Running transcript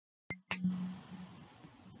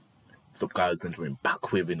Stop guys Benjamin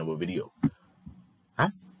back with another video. Huh?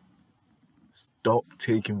 Stop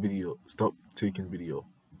taking video.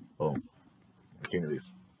 Oh, okay, anyways.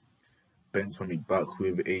 Benjamin back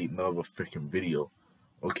with another freaking video.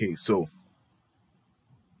 Okay, so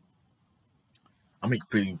I make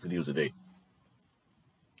 3 videos a day.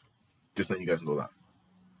 Just letting you guys know that.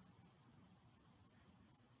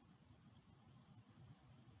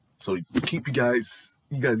 So keep you guys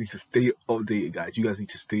need to stay updated, guys. You guys need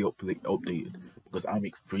to stay updated because I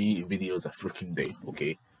make 3 videos a freaking day.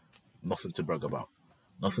 Okay, nothing to brag about.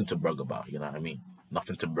 Nothing to brag about. You know what I mean?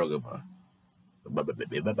 Nothing to brag about.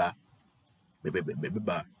 Bye.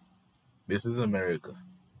 This is America.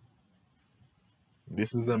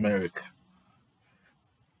 This is America.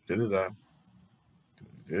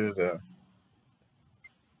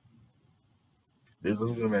 This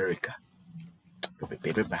is America.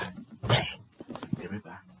 Baby bye. Baby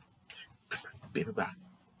bye. Baby bye.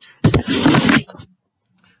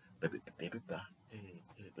 Baby bye.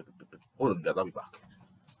 Hold on, guys. I'll be back.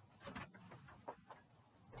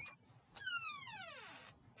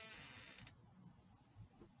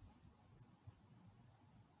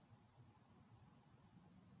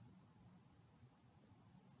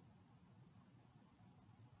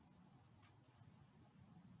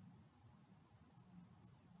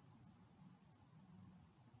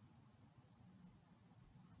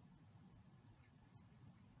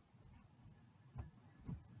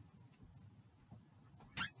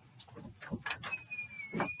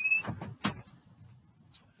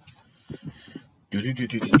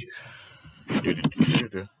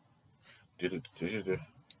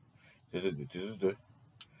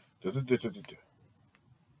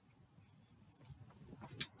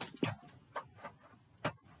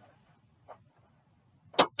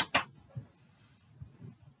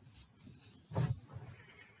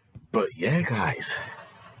 But yeah, guys.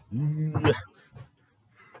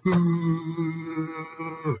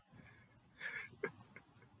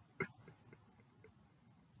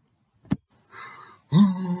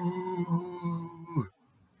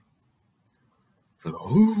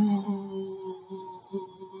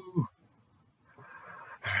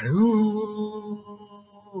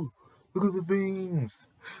 Look at the beans.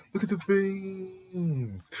 Look at the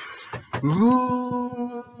beans.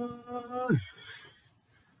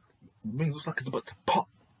 Beans looks like it's about to pop.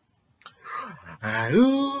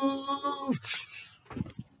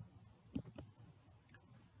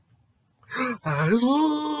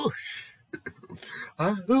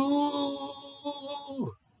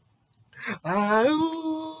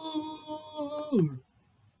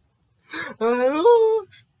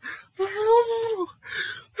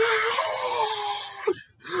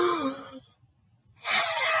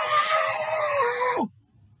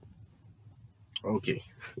 Okay.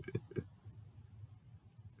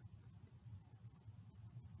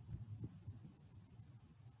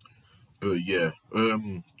 But yeah,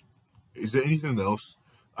 is there anything else?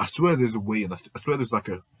 I swear there's a way, and I swear there's like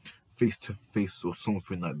a face-to-face or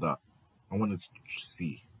something like that. I want to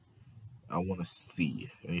see.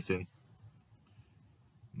 Anything?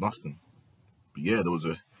 Nothing. But yeah, there was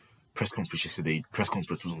a press conference yesterday. The press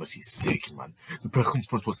conference was honestly sick, man. The press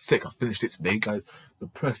conference was sick. I finished it today, guys. The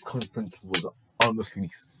press conference was honestly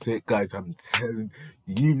sick, guys. I'm telling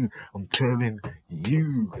you,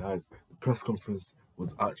 guys. The press conference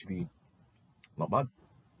was actually not bad.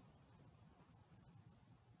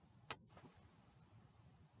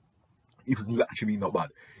 It was actually not bad.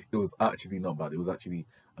 It was actually not bad. It was actually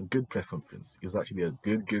a good press conference. It was actually a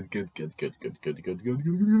good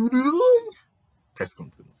press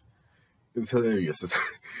conference. It was hilarious. It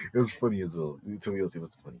was funny as well. To be honest, it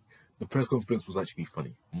was funny. The press conference was actually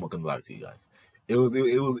funny. I'm not gonna lie to you guys. It was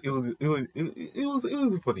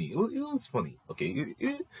funny. It was funny. Okay.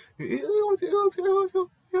 It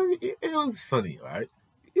was funny, alright?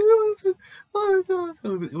 It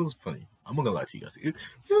was funny. I'm not gonna lie to you guys.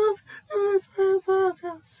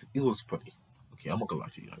 It was funny. Okay, I'm not gonna lie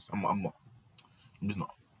to you guys. I'm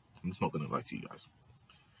just not gonna lie to you guys.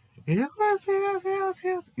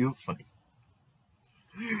 It was funny.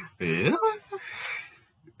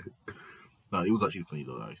 No, it was actually funny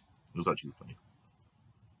though, guys. It was actually funny.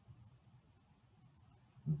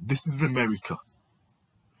 This is America.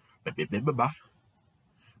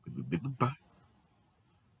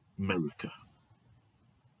 America.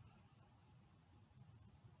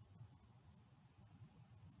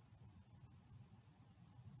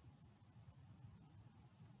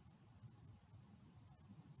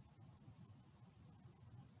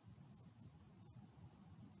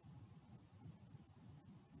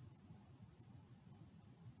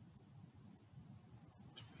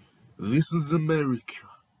 This is America.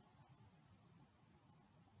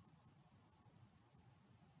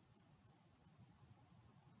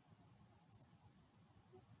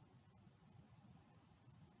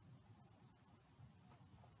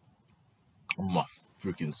 I'm on my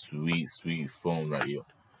freaking sweet phone right here.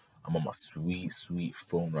 I'm on my sweet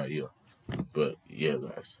phone right here. But yeah,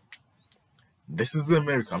 guys, this is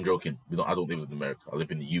America. I'm joking. I don't live in America. I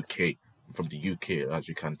live in the UK. I'm from the UK, as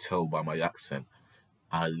you can tell by my accent.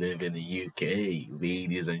 I live in the UK,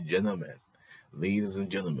 ladies and gentlemen. Ladies and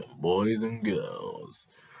gentlemen, boys and girls.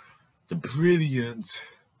 The brilliant,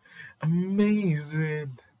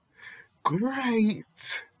 amazing, great,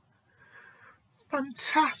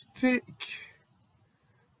 fantastic,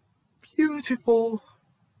 beautiful,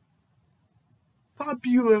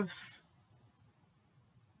 fabulous,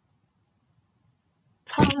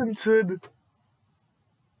 talented,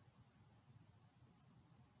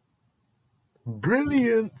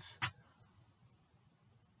 brilliant,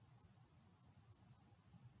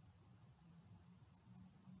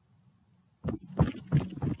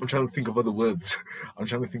 I'm trying to think of other words. I'm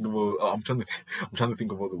trying to think of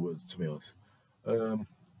other words, to be honest.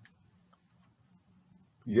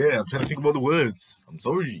 Yeah, I'm trying to think of other words. I'm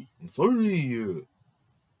sorry.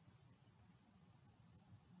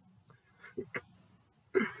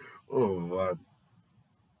 Oh man,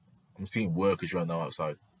 I'm seeing workers right now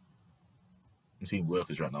outside.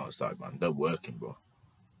 Man. They're working, bro.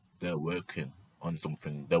 They're working on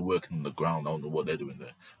something. They're working on the ground. I don't know what they're doing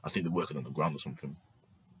there. I think they're working on the ground or something.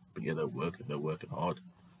 But yeah, they're working. They're working hard.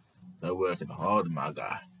 They're working hard, my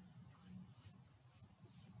guy.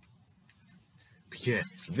 But yeah,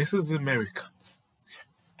 this is America.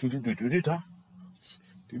 Hey,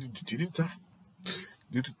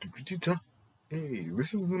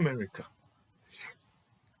 this is America.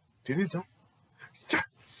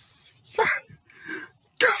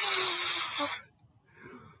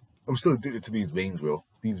 I'm still addicted to these veins, bro.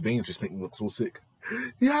 These veins just make me look so sick.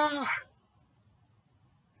 Yeah.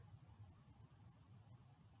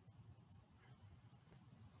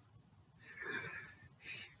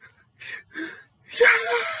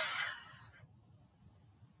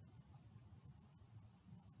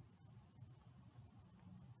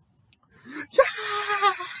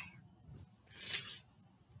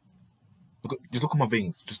 Just look at my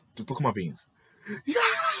veins. Just look at my veins. Yeah.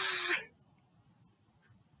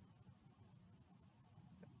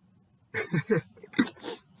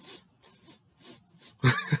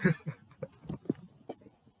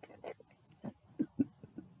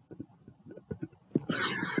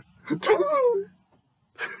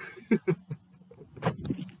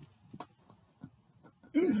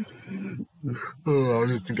 Oh, I'm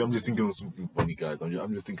just thinking of something funny, guys.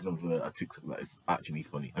 I'm just thinking of a TikTok that is actually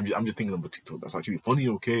funny. I'm just thinking of a TikTok that's actually funny.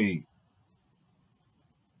 Okay.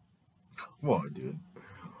 What am I doing?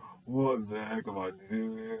 What the heck am I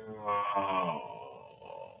doing?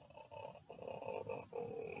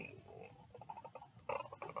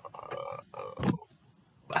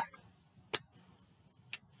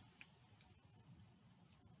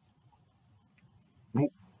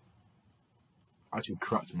 I actually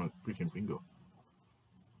cracked my freaking finger.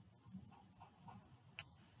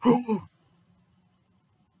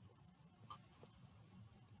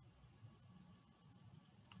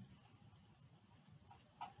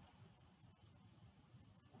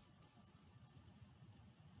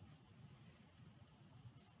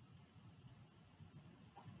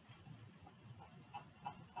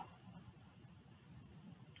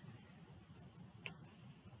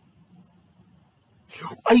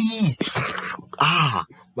 Aye!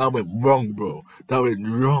 That went wrong, bro. That went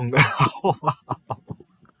wrong.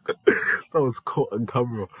 That was caught on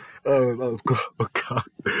camera. That was caught on camera.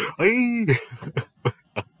 Aye!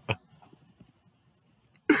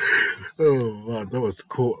 Oh man, that was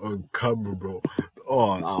caught on camera, bro.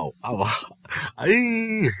 Oh, ow.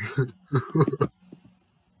 Aye!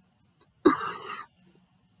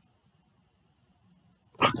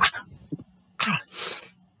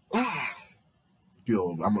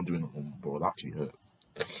 Yo, I'm not doing it no more, bro. That actually hurt.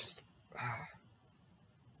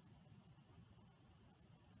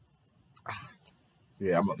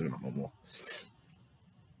 Yeah, I'm not doing it no more.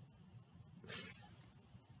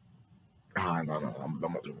 No, I'm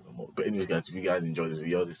not doing it no more. But anyways, guys, if you guys enjoyed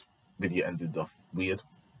this video ended off weird.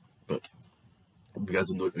 But if you guys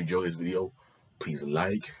enjoy this video, please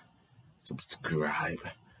like, subscribe,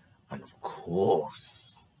 and of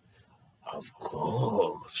course,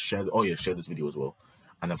 share this video as well.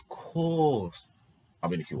 And of course, I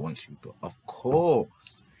mean, if you want to, but of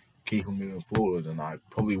course, keep on moving forward. And I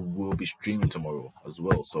probably will be streaming tomorrow as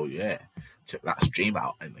well. So yeah, check that stream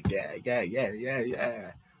out. And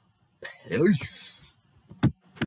yeah. Peace.